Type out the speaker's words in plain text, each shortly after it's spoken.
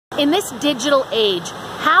In this digital age,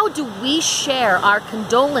 how do we share our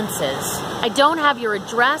condolences? I don't have your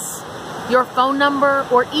address, your phone number,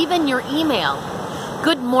 or even your email.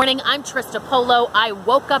 Good morning, I'm Trista Polo. I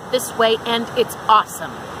woke up this way and it's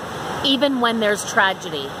awesome. Even when there's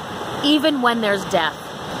tragedy, even when there's death,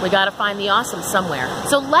 we gotta find the awesome somewhere.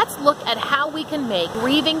 So let's look at how we can make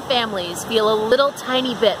grieving families feel a little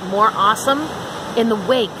tiny bit more awesome in the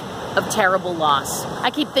wake of terrible loss.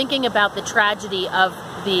 I keep thinking about the tragedy of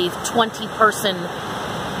the 20-person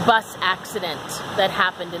bus accident that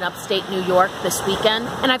happened in upstate New York this weekend.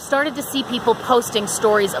 And I've started to see people posting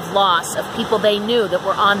stories of loss of people they knew that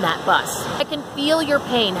were on that bus. I can feel your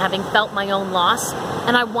pain having felt my own loss,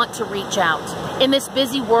 and I want to reach out. In this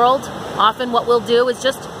busy world, often what we'll do is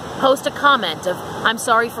just post a comment of, I'm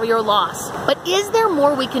sorry for your loss. But is there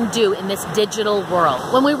more we can do in this digital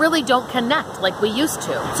world when we really don't connect like we used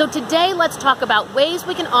to? So today, let's talk about ways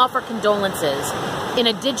we can offer condolences in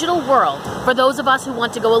a digital world for those of us who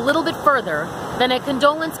want to go a little bit further than a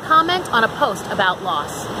condolence comment on a post about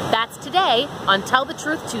loss. That's today on Tell the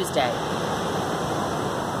Truth Tuesday.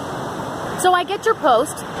 So I get your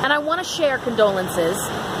post and I want to share condolences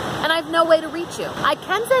and I have no way to reach you. I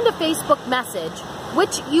can send a Facebook message,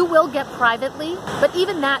 which you will get privately, but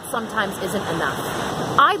even that sometimes isn't enough.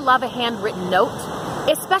 I love a handwritten note,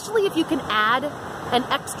 especially if you can add an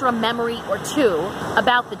extra memory or two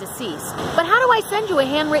about the deceased. But how do I send you a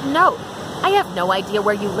handwritten note? I have no idea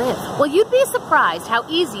where you live. Well, you'd be surprised how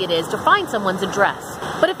easy it is to find someone's address.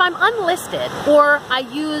 But if I'm unlisted, or I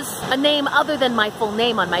use a name other than my full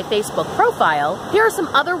name on my Facebook profile, here are some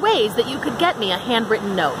other ways that you could get me a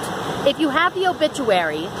handwritten note. If you have the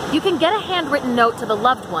obituary, you can get a handwritten note to the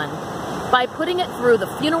loved one by putting it through the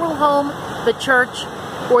funeral home, the church,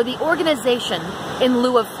 or the organization in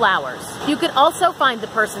lieu of flowers. You could also find the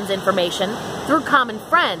person's information through common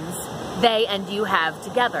friends they and you have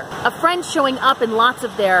together. A friend showing up in lots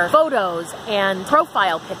of their photos and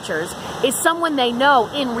profile pictures is someone they know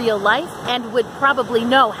in real life and would probably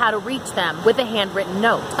know how to reach them with a handwritten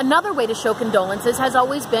note. Another way to show condolences has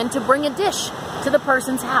always been to bring a dish to the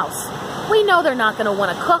person's house. We know they're not going to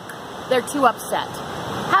want to cook, they're too upset.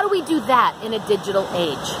 How do we do that in a digital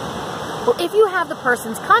age? Well, if you have the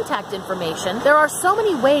person's contact information, there are so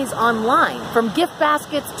many ways online, from gift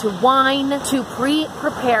baskets to wine to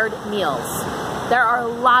pre-prepared meals. There are a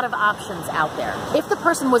lot of options out there. If the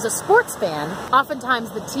person was a sports fan,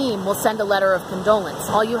 oftentimes the team will send a letter of condolence.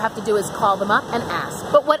 All you have to do is call them up and ask.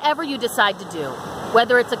 But whatever you decide to do,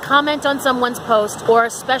 whether it's a comment on someone's post or a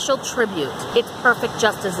special tribute, it's perfect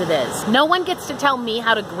just as it is. No one gets to tell me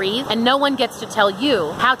how to grieve, and no one gets to tell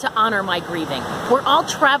you how to honor my grieving. We're all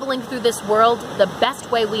traveling through this world the best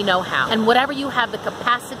way we know how, and whatever you have the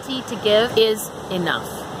capacity to give is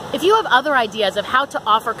enough. If you have other ideas of how to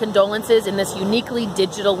offer condolences in this uniquely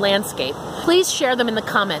digital landscape, please share them in the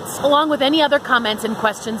comments, along with any other comments and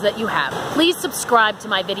questions that you have. Please subscribe to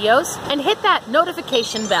my videos and hit that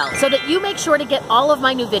notification bell so that you make sure to get all of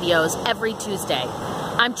my new videos every Tuesday.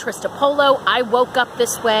 I'm Trista Polo. I woke up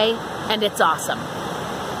this way, and it's awesome.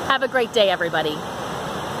 Have a great day, everybody.